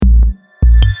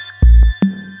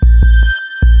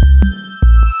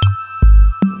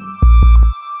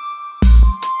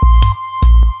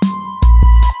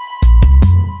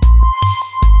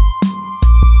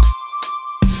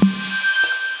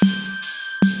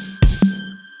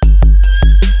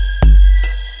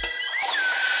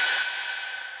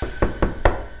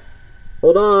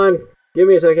on. Give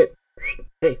me a second.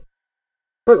 Hey,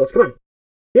 Puggles, come on.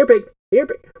 Here, pig. Here,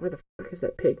 pig. Where the fuck is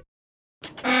that pig?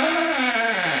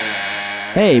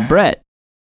 Hey, Brett.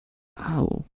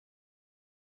 Oh.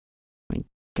 My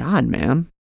God, man.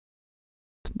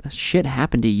 That shit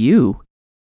happened to you.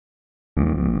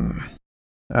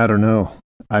 I don't know.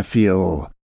 I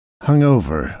feel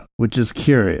hungover, which is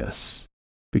curious,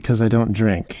 because I don't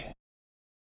drink.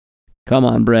 Come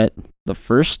on, Brett. The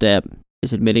first step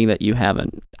is admitting that you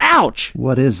haven't. Ouch!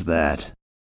 What is that?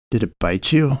 Did it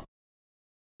bite you?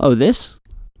 Oh, this?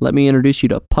 Let me introduce you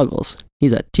to Puggles.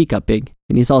 He's a teacup pig,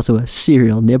 and he's also a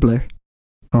serial nibbler.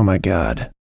 Oh my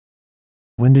God.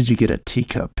 When did you get a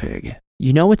teacup pig?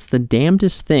 You know, it's the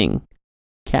damnedest thing.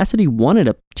 Cassidy wanted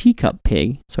a teacup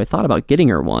pig, so I thought about getting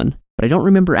her one, but I don't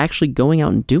remember actually going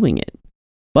out and doing it.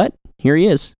 But here he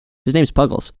is. His name's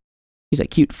Puggles. He's a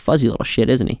cute, fuzzy little shit,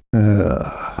 isn't he?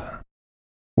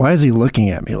 Why is he looking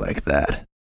at me like that?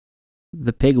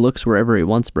 The pig looks wherever he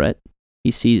wants, Brett.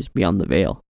 He sees beyond the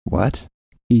veil. What?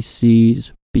 He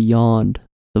sees beyond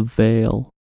the veil.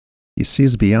 He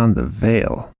sees beyond the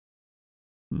veil.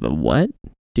 The what?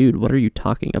 Dude, what are you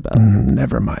talking about?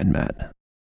 Never mind, Matt.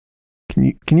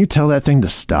 Can you tell that thing to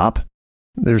stop?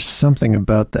 There's something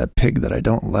about that pig that I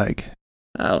don't like.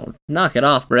 Oh, knock it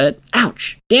off, Brett.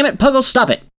 Ouch! Damn it, Puggles, stop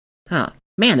it! Ah,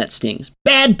 man, that stings.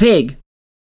 Bad pig!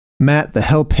 Matt, the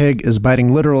hell pig is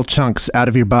biting literal chunks out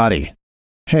of your body.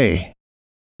 Hey,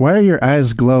 why are your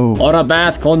eyes glow? Ora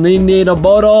bath con nini no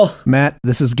boro. Matt,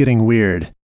 this is getting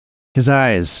weird. His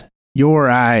eyes. Your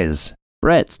eyes.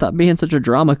 Brett, stop being such a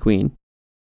drama queen.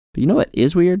 But you know what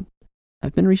is weird?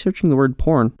 I've been researching the word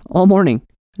porn all morning.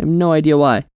 I have no idea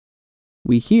why.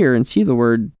 We hear and see the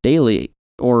word daily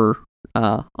or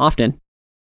often.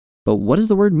 But what does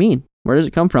the word mean? Where does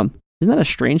it come from? Isn't that a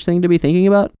strange thing to be thinking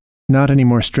about? Not any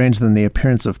more strange than the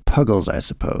appearance of Puggles, I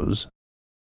suppose.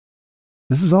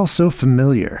 This is all so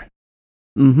familiar.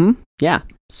 Yeah.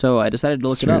 So I decided to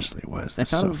look Seriously, it up. what is I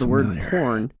this found so the word familiar?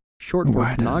 porn, short for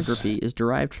Why does pornography, is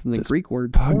derived from the this Greek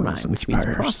word Puggles pornai, which means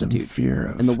inspire some prostitute, fear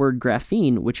of and the word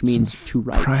graphene, which means some to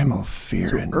write. primal fear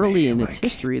So in early me, in its like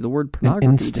history, the word an pornography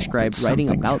instinct described that writing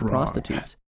something's about wrong.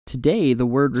 prostitutes. Today, the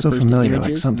word So refers to familiar, like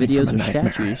images, something videos, from or a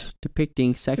nightmare. statues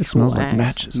depicting sexual smells like acts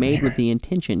matches in made here. with the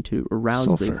intention to arouse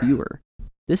the Sulfur. viewer.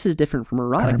 This is different from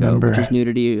erotica, remember- which is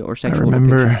nudity or sexual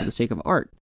remember- depiction for the sake of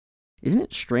art. Isn't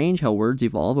it strange how words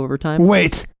evolve over time?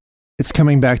 Wait! It's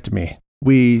coming back to me.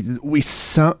 We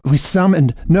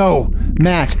summoned... No!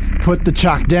 Matt, put the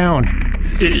chalk down!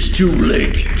 It is too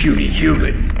late, puny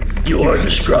human. You are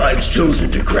the scribes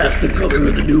chosen to craft the color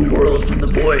of the new world from the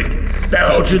void.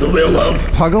 Bow to the will of...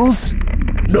 Puggles?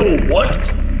 No,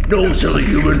 what? No, silly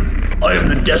human. I am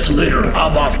the Desolator of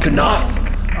Abath Kanath.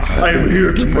 I am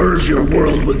here to merge your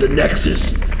world with the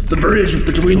Nexus. The bridge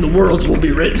between the worlds will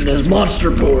be written as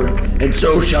Monster Porn, and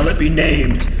so shall it be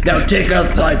named. Now take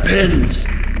out thy pens.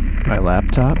 My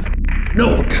laptop?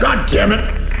 No, god damn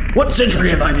it! What century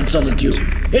have I been summoned to?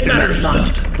 It matters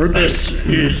not, for this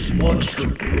is Monster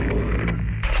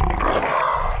Porn.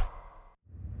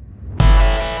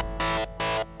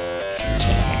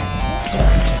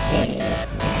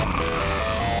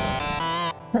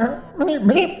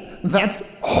 That's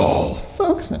all,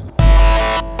 folks.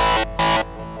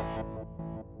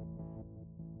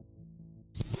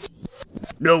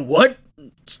 No, what?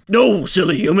 No,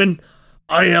 silly human.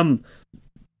 I am...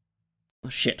 Oh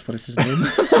shit, what is his name?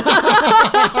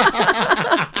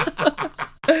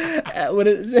 What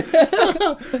is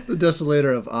The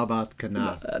Desolator of Abath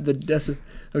Kanath.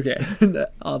 Okay.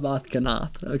 Abath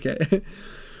Kanath. Okay.